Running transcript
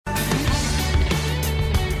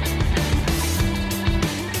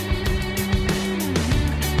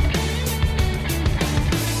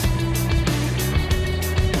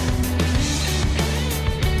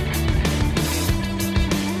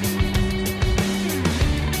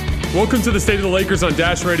Welcome to the State of the Lakers on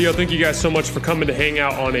Dash Radio. Thank you guys so much for coming to hang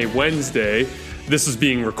out on a Wednesday. This is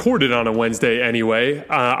being recorded on a Wednesday anyway.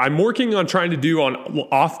 I'm working on trying to do on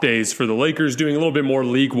off days for the Lakers, doing a little bit more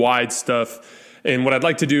league-wide stuff. And what I'd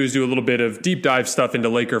like to do is do a little bit of deep dive stuff into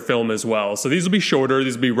Laker film as well. So these will be shorter.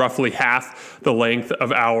 These will be roughly half the length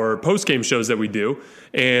of our post-game shows that we do.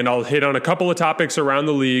 And I'll hit on a couple of topics around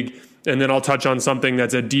the league, and then I'll touch on something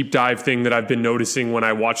that's a deep dive thing that I've been noticing when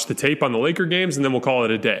I watch the tape on the Laker games, and then we'll call it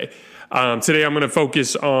a day. Today I'm going to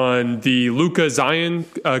focus on the Luka Zion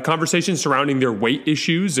conversation surrounding their weight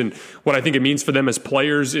issues and what I think it means for them as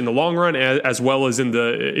players in the long run, as well as in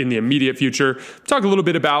the immediate future. Talk a little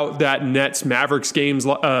bit about that Nets Mavericks games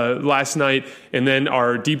last night, and then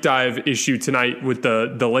our deep dive issue tonight with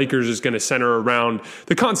the Lakers is going to center around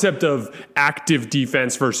the concept of active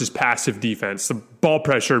defense versus passive defense, the ball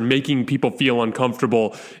pressure making people feel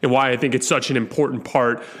uncomfortable, and why I think it's such an important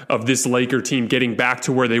part of this Laker team getting back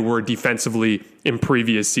to where they were defensively in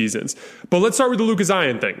previous seasons. But let's start with the Luka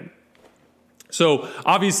Zion thing. So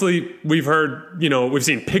obviously we've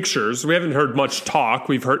seen pictures. We haven't heard much talk.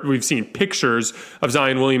 We've seen pictures of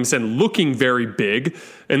Zion Williamson looking very big.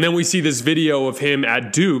 And then we see this video of him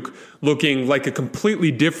at Duke looking like a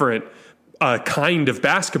completely different kind of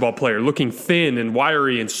basketball player, looking thin and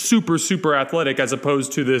wiry and super, super athletic, as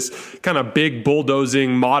opposed to this kind of big,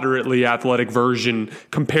 bulldozing, moderately athletic version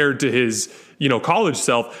compared to his college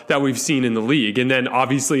self that we've seen in the league. And then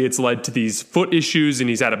obviously it's led to these foot issues, and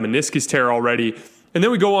he's had a meniscus tear already. And then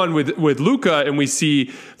we go on with Luka, and we see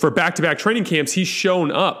for back-to-back training camps, he's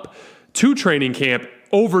shown up to training camp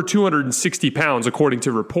over 260 pounds, according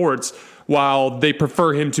to reports, while they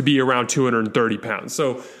prefer him to be around 230 pounds.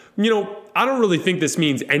 So, I don't really think this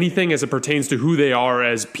means anything as it pertains to who they are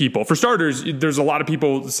as people. For starters, there's a lot of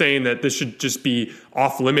people saying that this should just be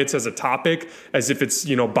off limits as a topic, as if it's,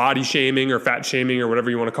 body shaming or fat shaming or whatever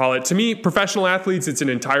you want to call it. To me, professional athletes, it's an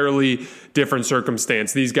entirely different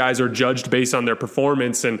circumstance. These guys are judged based on their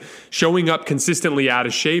performance, and showing up consistently out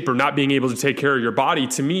of shape or not being able to take care of your body,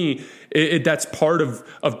 to me, that's part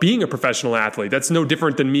of being a professional athlete. That's no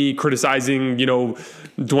different than me criticizing,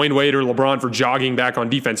 Dwayne Wade or LeBron for jogging back on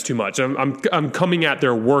defense too much. I'm coming at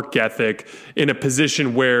their work ethic in a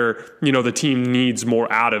position where, the team needs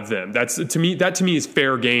more out of them. That to me is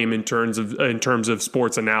fair game in terms of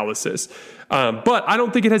sports analysis. But I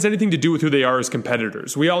don't think it has anything to do with who they are as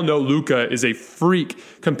competitors. We all know Luka is a freak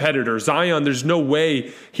competitor. Zion, there's no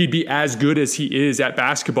way he'd be as good as he is at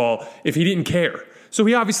basketball if he didn't care. So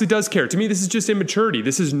he obviously does care. To me, this is just immaturity.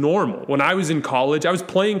 This is normal. When I was in college, I was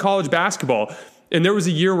playing college basketball, and there was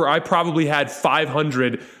a year where I probably had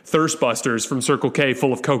 500 Thirst Busters from Circle K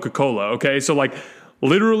full of Coca-Cola, okay? So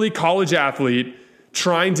literally college athlete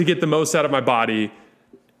trying to get the most out of my body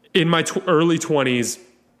in my early 20s,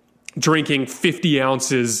 drinking 50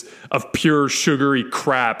 ounces of pure sugary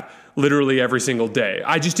crap literally every single day.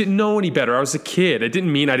 I just didn't know any better. I was a kid. It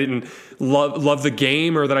didn't mean I didn't love the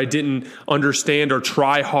game, or that I didn't understand or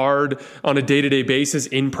try hard on a day-to-day basis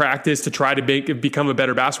in practice to try to become a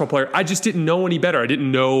better basketball player. I just didn't know any better. I didn't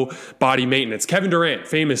know body maintenance. Kevin Durant,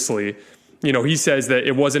 famously, he says that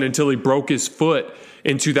it wasn't until he broke his foot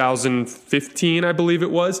in 2015, I believe it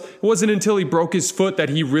wasn't until he broke his foot that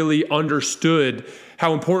he really understood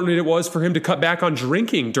how important it was for him to cut back on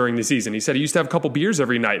drinking during the season. He said he used to have a couple beers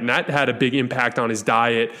every night, and that had a big impact on his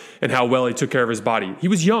diet and how well he took care of his body. He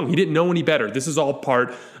was young. He didn't know any better. This is all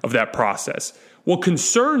part of that process. What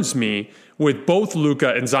concerns me with both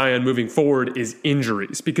Luka and Zion moving forward is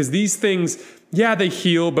injuries, because these things, they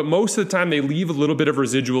heal, but most of the time they leave a little bit of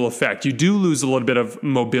residual effect. You do lose a little bit of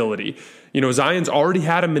mobility. Zion's already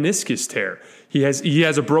had a meniscus tear. He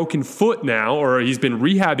has a broken foot now, or he's been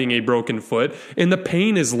rehabbing a broken foot, and the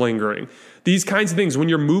pain is lingering. These kinds of things, when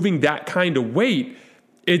you're moving that kind of weight,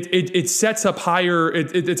 it sets up higher.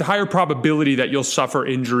 It's a higher probability that you'll suffer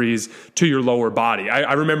injuries to your lower body.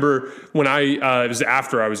 I remember when it was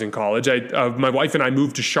after I was in college. My wife and I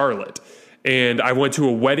moved to Charlotte, and I went to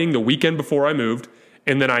a wedding the weekend before I moved.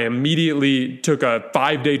 And then I immediately took a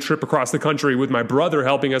 5-day trip across the country with my brother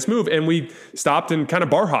helping us move. And we stopped and kind of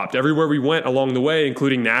bar hopped everywhere we went along the way,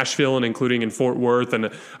 including Nashville and including in Fort Worth and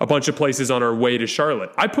a bunch of places on our way to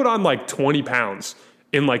Charlotte. I put on 20 pounds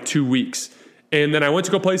in 2 weeks. And then I went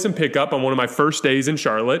to go play some pickup on one of my first days in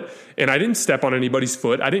Charlotte, and I didn't step on anybody's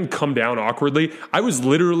foot. I didn't come down awkwardly. I was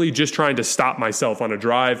literally just trying to stop myself on a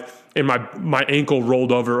drive, and my ankle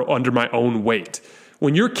rolled over under my own weight.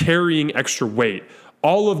 When you're carrying extra weight,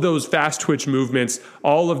 all of those fast twitch movements,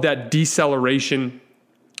 all of that deceleration,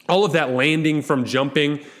 all of that landing from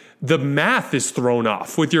jumping, the math is thrown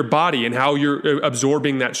off with your body and how you're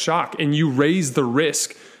absorbing that shock, and you raise the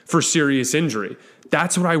risk for serious injury.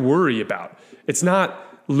 That's what I worry about. It's not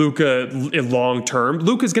Luka long term.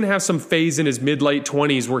 Luka's going to have some phase in his mid-late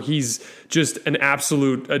 20s where he's just an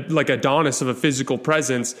absolute, like Adonis of a physical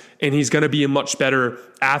presence, and he's going to be a much better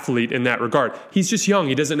athlete in that regard. He's just young.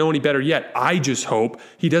 He doesn't know any better yet. I just hope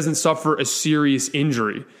he doesn't suffer a serious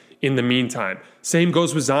injury in the meantime. Same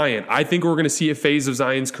goes with Zion. I think we're going to see a phase of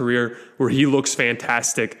Zion's career where he looks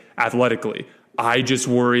fantastic athletically. I just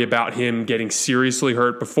worry about him getting seriously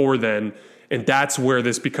hurt before then. And that's where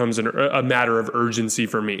this becomes a matter of urgency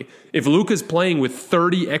for me. If Luka's playing with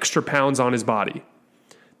 30 extra pounds on his body,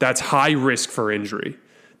 that's high risk for injury.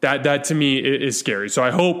 That to me is scary. So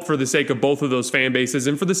I hope for the sake of both of those fan bases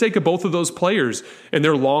and for the sake of both of those players and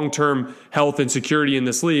their long-term health and security in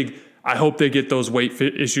this league, I hope they get those weight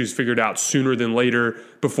issues figured out sooner than later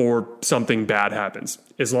before something bad happens.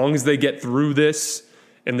 As long as they get through this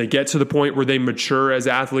and they get to the point where they mature as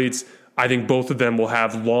athletes, I think both of them will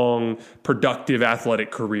have long, productive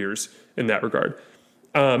athletic careers in that regard.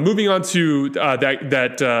 Moving on to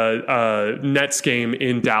that Nets game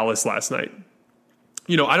in Dallas last night.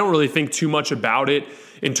 I don't really think too much about it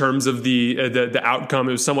in terms of the outcome.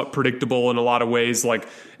 It was somewhat predictable in a lot of ways. Like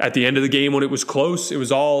at the end of the game when it was close, it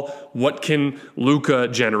was all what can Luka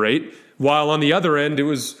generate? While on the other end, it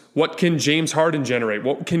was what can James Harden generate?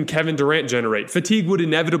 What can Kevin Durant generate? Fatigue would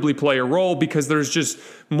inevitably play a role because there's just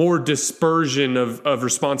more dispersion of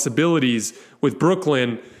responsibilities with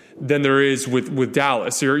Brooklyn than there is with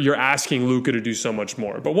Dallas. You're asking Luka to do so much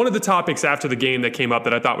more. But one of the topics after the game that came up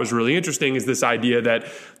that I thought was really interesting is this idea that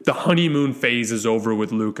the honeymoon phase is over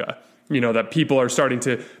with Luka. That people are starting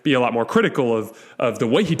to be a lot more critical of the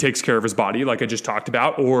way he takes care of his body, like I just talked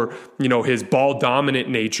about, or, his ball dominant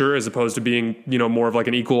nature as opposed to being, more of like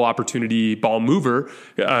an equal opportunity ball mover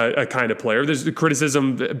a kind of player. There's the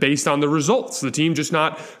criticism based on the results, the team just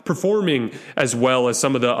not performing as well as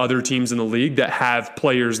some of the other teams in the league that have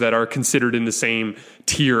players that are considered in the same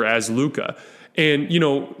tier as Luka. And,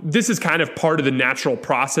 this is kind of part of the natural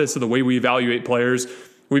process of the way we evaluate players.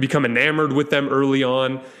 We become enamored with them early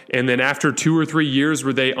on, and then after 2 or 3 years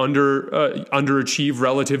where they underachieve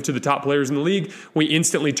relative to the top players in the league, we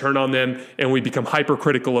instantly turn on them and we become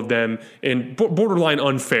hypercritical of them and borderline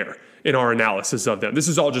unfair in our analysis of them. This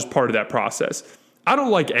is all just part of that process. I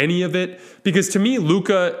don't like any of it because to me,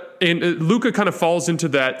 Luka kind of falls into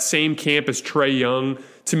that same camp as Trae Young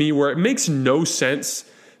to me, where it makes no sense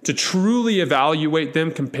to truly evaluate them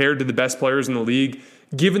compared to the best players in the league,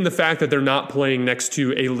 given the fact that they're not playing next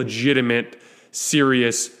to a legitimate,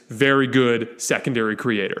 serious, very good secondary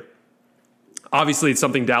creator. Obviously, it's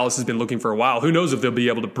something Dallas has been looking for a while. Who knows if they'll be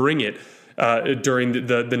able to bring it during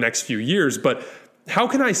the next few years. But how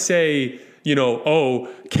can I say,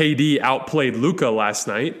 KD outplayed Luka last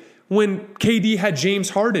night when KD had James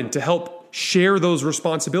Harden to help share those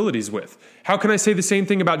responsibilities with? How can I say the same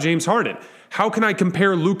thing about James Harden? How can I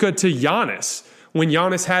compare Luka to Giannis when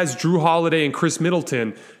Giannis has Drew Holiday and Chris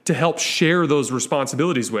Middleton to help share those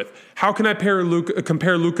responsibilities with? How can I compare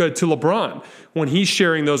Luka to LeBron when he's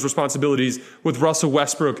sharing those responsibilities with Russell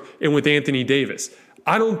Westbrook and with Anthony Davis?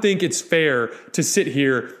 I don't think it's fair to sit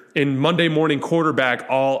here and Monday morning quarterback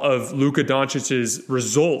all of Luka Doncic's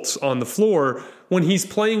results on the floor when he's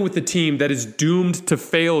playing with a team that is doomed to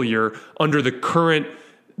failure under the current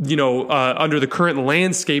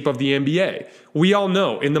landscape of the NBA. We all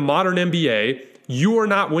know in the modern NBA, you are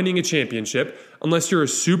not winning a championship unless you're a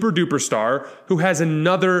super duper star who has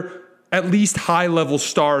another at least high level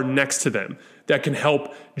star next to them that can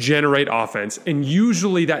help generate offense. And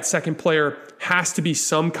usually that second player has to be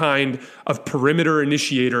some kind of perimeter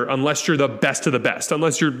initiator unless you're the best of the best,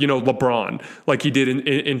 unless you're, LeBron like he did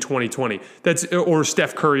in 2020. Or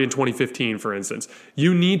Steph Curry in 2015, for instance.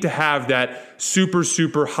 You need to have that super,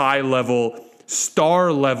 super high level,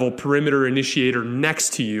 star level perimeter initiator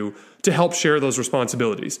next to you to help share those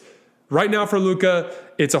responsibilities. Right now for Luka,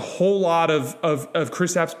 it's a whole lot of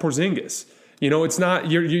Kristaps Porzingis. It's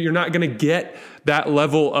not you're not going to get that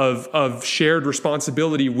level of shared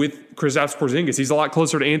responsibility with Kristaps Porzingis. He's a lot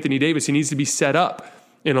closer to Anthony Davis. He needs to be set up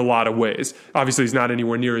in a lot of ways. Obviously, he's not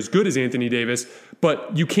anywhere near as good as Anthony Davis,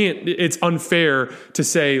 but you can't. It's unfair to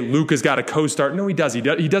say Luka's got a co-star. No, he does. He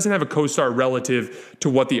doesn't have a co-star relative to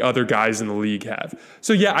what the other guys in the league have.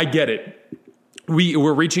 So yeah, I get it.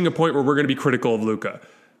 We're reaching a point where we're going to be critical of Luka.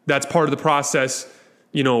 That's part of the process.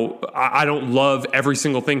 I don't love every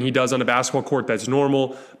single thing he does on a basketball court. That's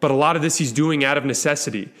normal. But a lot of this he's doing out of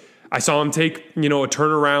necessity. I saw him take, a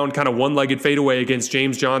turnaround kind of one-legged fadeaway against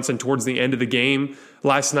James Johnson towards the end of the game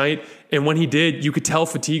last night. And when he did, you could tell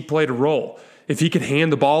fatigue played a role. If he could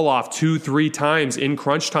hand the ball off 2-3 times in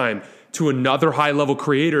crunch time, to another high-level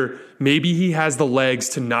creator, maybe he has the legs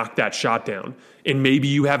to knock that shot down, and maybe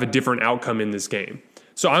you have a different outcome in this game.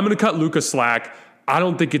 So I'm going to cut Luka slack. I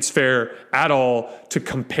don't think it's fair at all to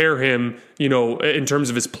compare him, in terms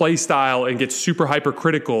of his play style and get super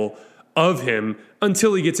hypercritical of him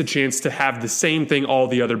until he gets a chance to have the same thing all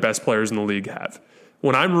the other best players in the league have.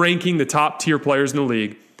 When I'm ranking the top tier players in the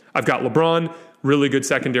league, I've got LeBron, really good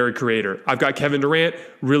secondary creator. I've got Kevin Durant,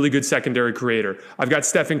 really good secondary creator. I've got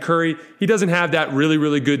Stephen Curry. He doesn't have that really,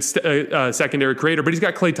 really good secondary creator, but he's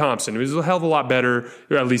got Klay Thompson, who's a hell of a lot better,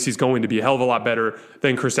 or at least he's going to be a hell of a lot better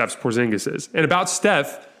than Kristaps Porzingis is. And about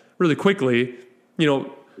Steph, really quickly,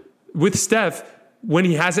 with Steph, when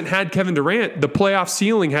he hasn't had Kevin Durant, the playoff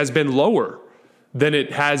ceiling has been lower than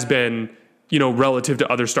it has been, relative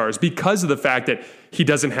to other stars because of the fact that he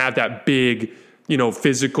doesn't have that big,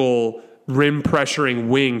 physical rim pressuring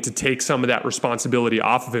wing to take some of that responsibility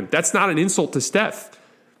off of him. That's not an insult to Steph.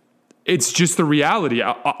 It's just the reality.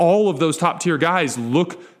 All of those top tier guys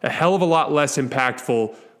look a hell of a lot less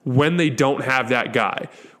impactful when they don't have that guy,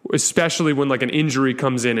 especially when like an injury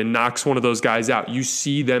comes in and knocks one of those guys out. You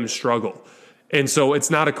see them struggle. And so it's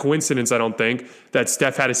not a coincidence, I don't think, that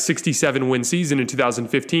Steph had a 67-win season in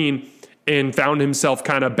 2015 and found himself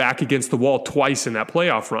kind of back against the wall twice in that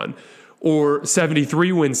playoff run, or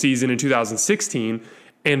 73-win season in 2016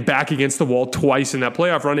 and back against the wall twice in that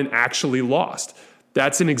playoff run and actually lost.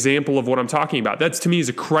 That's an example of what I'm talking about. That's, to me, is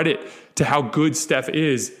a credit to how good Steph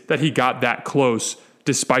is that he got that close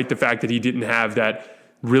despite the fact that he didn't have that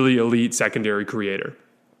really elite secondary creator.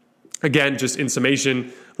 Again, just in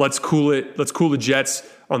summation, let's cool it. Let's cool the jets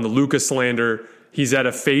on the Luka slander. He's at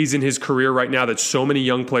a phase in his career right now that so many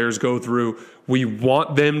young players go through. We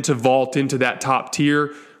want them to vault into that top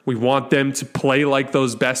tier. We want them to play like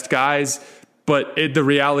those best guys. But the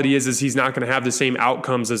reality is he's not going to have the same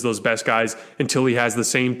outcomes as those best guys until he has the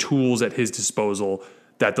same tools at his disposal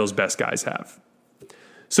that those best guys have.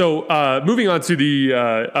 So moving on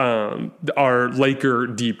to our Laker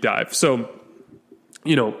deep dive. So,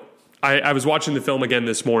 I was watching the film again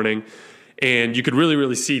this morning, and you could really,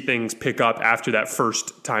 really see things pick up after that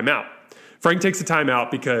first timeout. Frank takes a timeout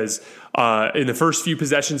because in the first few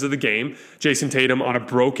possessions of the game, Jason Tatum on a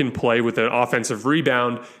broken play with an offensive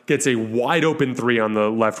rebound gets a wide open three on the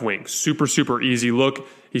left wing. Super, super easy look.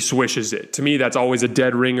 He swishes it. To me, that's always a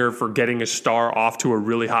dead ringer for getting a star off to a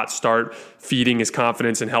really hot start, feeding his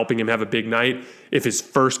confidence and helping him have a big night if his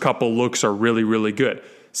first couple looks are really, really good.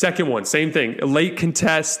 Second one, same thing. A late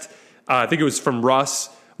contest. I think it was from Russ.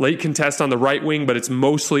 Late contest on the right wing, but it's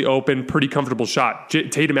mostly open, pretty comfortable shot.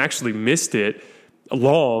 Tatum actually missed it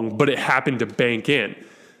long, but it happened to bank in.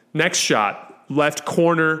 Next shot, left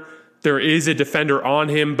corner. There is a defender on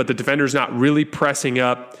him, but the defender's not really pressing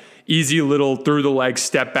up. Easy little through the leg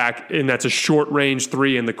step back, and that's a short range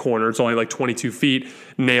three in the corner. It's only like 22 feet,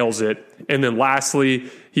 nails it. And then lastly,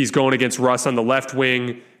 he's going against Russ on the left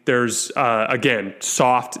wing. There's, again,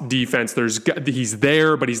 soft defense. He's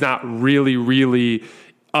there, but he's not really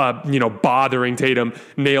bothering Tatum,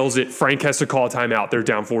 nails it. Frank has to call a timeout. They're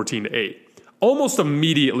down 14-8. Almost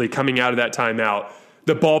immediately coming out of that timeout,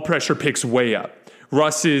 the ball pressure picks way up.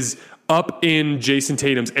 Russ is up in Jason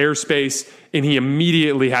Tatum's airspace, and he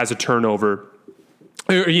immediately has a turnover.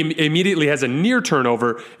 He immediately has a near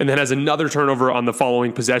turnover and then has another turnover on the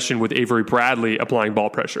following possession with Avery Bradley applying ball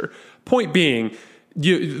pressure. Point being,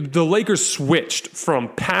 the Lakers switched from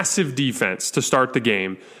passive defense to start the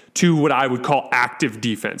game to what I would call active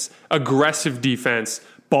defense, aggressive defense,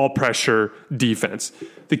 ball pressure defense.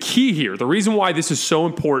 The key here, the reason why this is so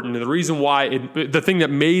important, and the reason why the thing that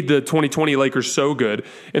made the 2020 Lakers so good,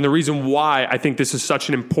 and the reason why I think this is such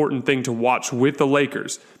an important thing to watch with the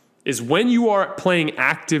Lakers, is when you are playing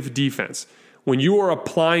active defense, when you are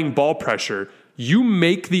applying ball pressure, you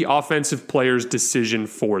make the offensive player's decision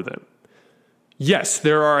for them. Yes,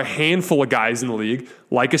 there are a handful of guys in the league,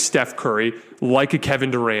 like a Steph Curry, like a Kevin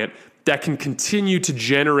Durant, that can continue to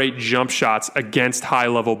generate jump shots against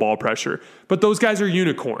high-level ball pressure. But those guys are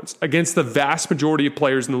unicorns. Against the vast majority of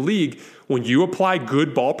players in the league, when you apply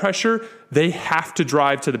good ball pressure, they have to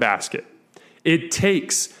drive to the basket. It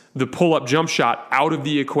takes the pull-up jump shot out of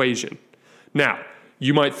the equation. Now,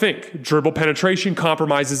 you might think dribble penetration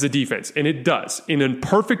compromises the defense, and it does. In a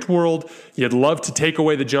perfect world, you'd love to take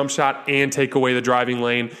away the jump shot and take away the driving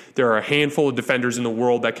lane. There are a handful of defenders in the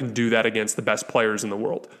world that can do that against the best players in the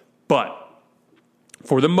world. But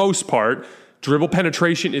for the most part, dribble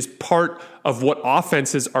penetration is part of what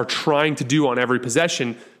offenses are trying to do on every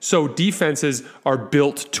possession, so defenses are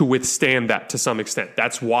built to withstand that to some extent.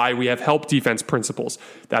 That's why we have help defense principles.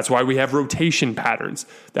 That's why we have rotation patterns.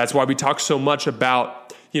 That's why we talk so much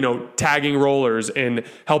about, tagging rollers and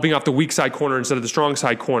helping off the weak side corner instead of the strong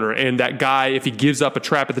side corner. And that guy, if he gives up a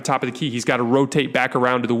trap at the top of the key, he's got to rotate back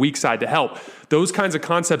around to the weak side to help. Those kinds of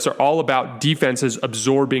concepts are all about defenses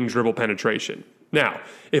absorbing dribble penetration. Now,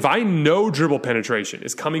 if I know dribble penetration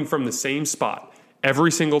is coming from the same spot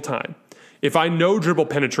every single time, if I know dribble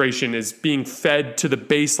penetration is being fed to the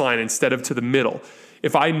baseline instead of to the middle,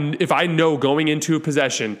 if I know going into a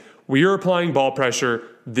possession, we are applying ball pressure,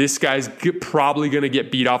 this guy's probably going to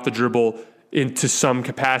get beat off the dribble into some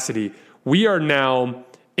capacity, we are now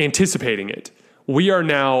anticipating it. We are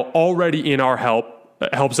now already in our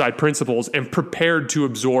help side principles and prepared to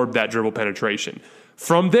absorb that dribble penetration.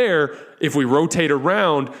 From there, if we rotate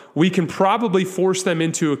around, we can probably force them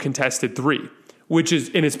into a contested three,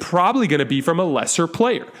 and it's probably going to be from a lesser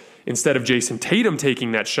player. Instead of Jason Tatum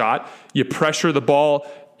taking that shot, you pressure the ball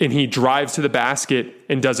and he drives to the basket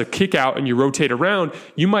and does a kick out and you rotate around,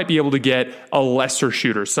 you might be able to get a lesser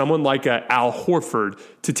shooter, someone like a Al Horford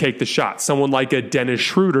to take the shot, someone like a Dennis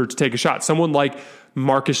Schroeder to take a shot, someone like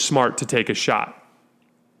Marcus Smart to take a shot.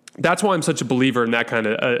 That's why I'm such a believer in that kind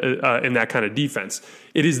of defense.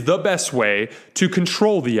 It is the best way to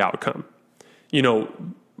control the outcome.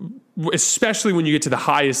 Especially when you get to the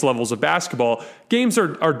highest levels of basketball, games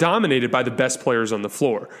are dominated by the best players on the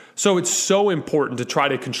floor. So it's so important to try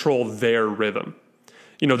to control their rhythm.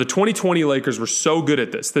 The 2020 Lakers were so good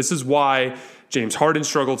at this. This is why James Harden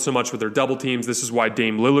struggled so much with their double teams. This is why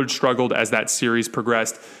Dame Lillard struggled as that series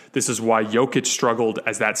progressed. This is why Jokic struggled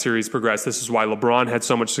as that series progressed. This is why LeBron had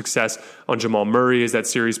so much success on Jamal Murray as that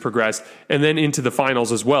series progressed. And then into the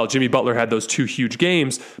finals as well. Jimmy Butler had those two huge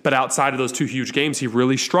games, but outside of those two huge games, he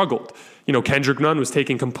really struggled. Kendrick Nunn was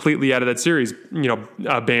taken completely out of that series.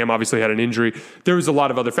 Bam obviously had an injury. There was a lot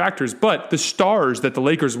of other factors, but the stars that the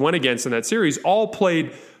Lakers went against in that series all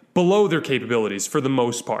played below their capabilities for the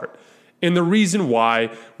most part. And the reason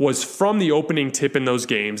why was from the opening tip in those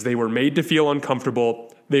games, they were made to feel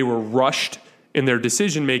uncomfortable, they were rushed in their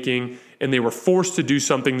decision-making, and they were forced to do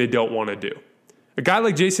something they don't want to do. A guy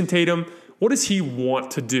like Jason Tatum, what does he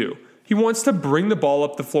want to do? He wants to bring the ball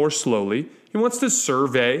up the floor slowly. He wants to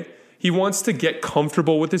survey. He wants to get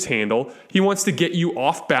comfortable with his handle. He wants to get you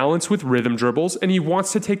off balance with rhythm dribbles, and he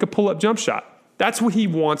wants to take a pull-up jump shot. That's what he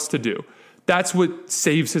wants to do. That's what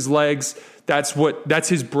saves his legs. That's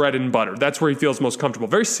his bread and butter. That's where he feels most comfortable.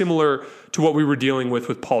 Very similar to what we were dealing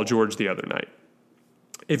with Paul George the other night.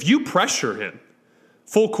 If you pressure him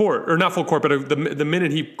full court, or not full court, but the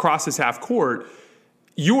minute he crosses half court,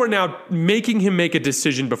 you are now making him make a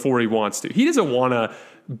decision before he wants to. He doesn't want to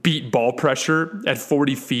beat ball pressure at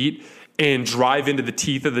 40 feet and drive into the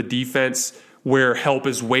teeth of the defense where help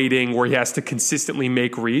is waiting, where he has to consistently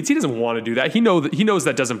make reads. He doesn't want to do that. He knows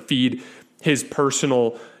that doesn't feed his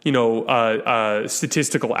personal,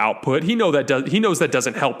 statistical output. He knows that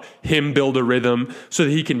doesn't help him build a rhythm so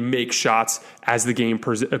that he can make shots as the game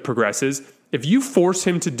progresses. If you force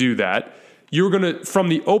him to do that, you're going to, from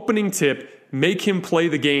the opening tip, make him play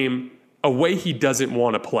the game a way he doesn't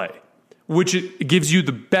want to play, which it gives you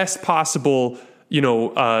the best possible, it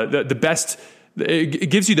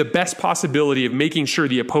gives you the best possibility of making sure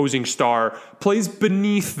the opposing star plays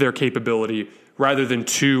beneath their capability rather than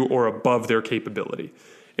to or above their capability.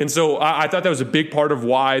 And so I thought that was a big part of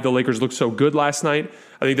why the Lakers looked so good last night.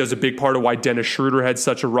 I think that was a big part of why Dennis Schroeder had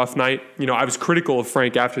such a rough night. I was critical of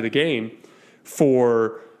Frank after the game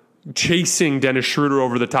for chasing Dennis Schroeder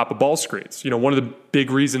over the top of ball screens. One of the big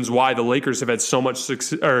reasons why the Lakers have had so much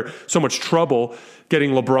success, or so much trouble getting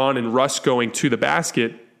LeBron and Russ going to the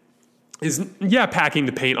basket is, packing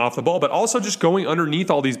the paint off the ball, but also just going underneath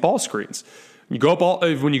all these ball screens.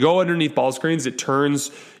 When you go underneath ball screens, it turns,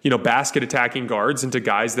 basket attacking guards into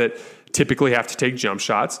guys that typically have to take jump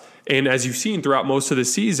shots. And as you've seen throughout most of the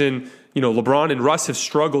season, LeBron and Russ have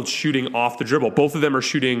struggled shooting off the dribble. Both of them are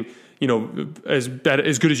shooting, as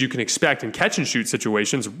good as you can expect in catch and shoot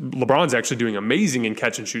situations. LeBron's actually doing amazing in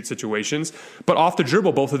catch and shoot situations, but off the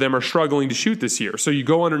dribble, both of them are struggling to shoot this year. So you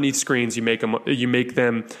go underneath screens, you make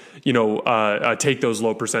them, take those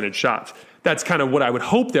low percentage shots. That's kind of what I would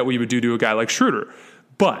hope that we would do to a guy like Schroeder.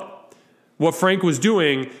 But what Frank was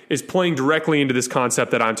doing is playing directly into this concept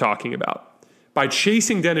that I'm talking about. By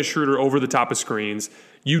chasing Dennis Schroeder over the top of screens,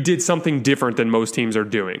 you did something different than most teams are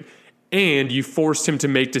doing. And you forced him to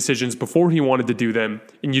make decisions before he wanted to do them,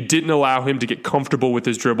 and you didn't allow him to get comfortable with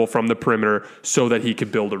his dribble from the perimeter so that he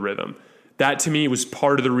could build a rhythm. That, to me, was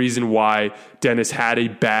part of the reason why Dennis had a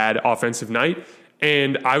bad offensive night,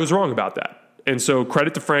 and I was wrong about that. And so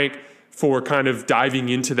credit to Frank for kind of diving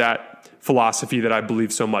into that philosophy that I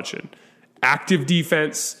believe so much in. Active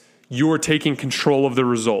defense, you're taking control of the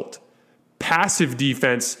result. Passive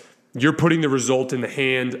defense, you're putting the result in the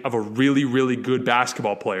hand of a really, really good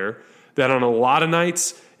basketball player that on a lot of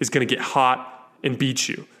nights is going to get hot and beat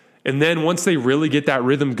you. And then once they really get that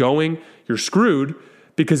rhythm going, you're screwed,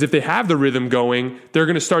 because if they have the rhythm going, they're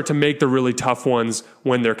going to start to make the really tough ones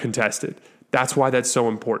when they're contested. That's why that's so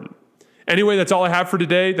important. Anyway, that's all I have for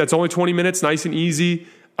today. That's only 20 minutes, nice and easy.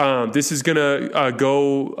 This is going to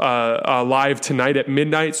go live tonight at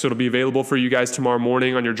midnight, so it'll be available for you guys tomorrow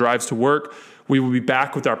morning on your drives to work. We will be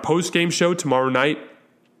back with our post-game show tomorrow night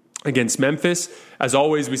against Memphis. As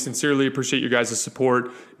always, we sincerely appreciate your guys' support,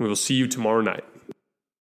 and we will see you tomorrow night.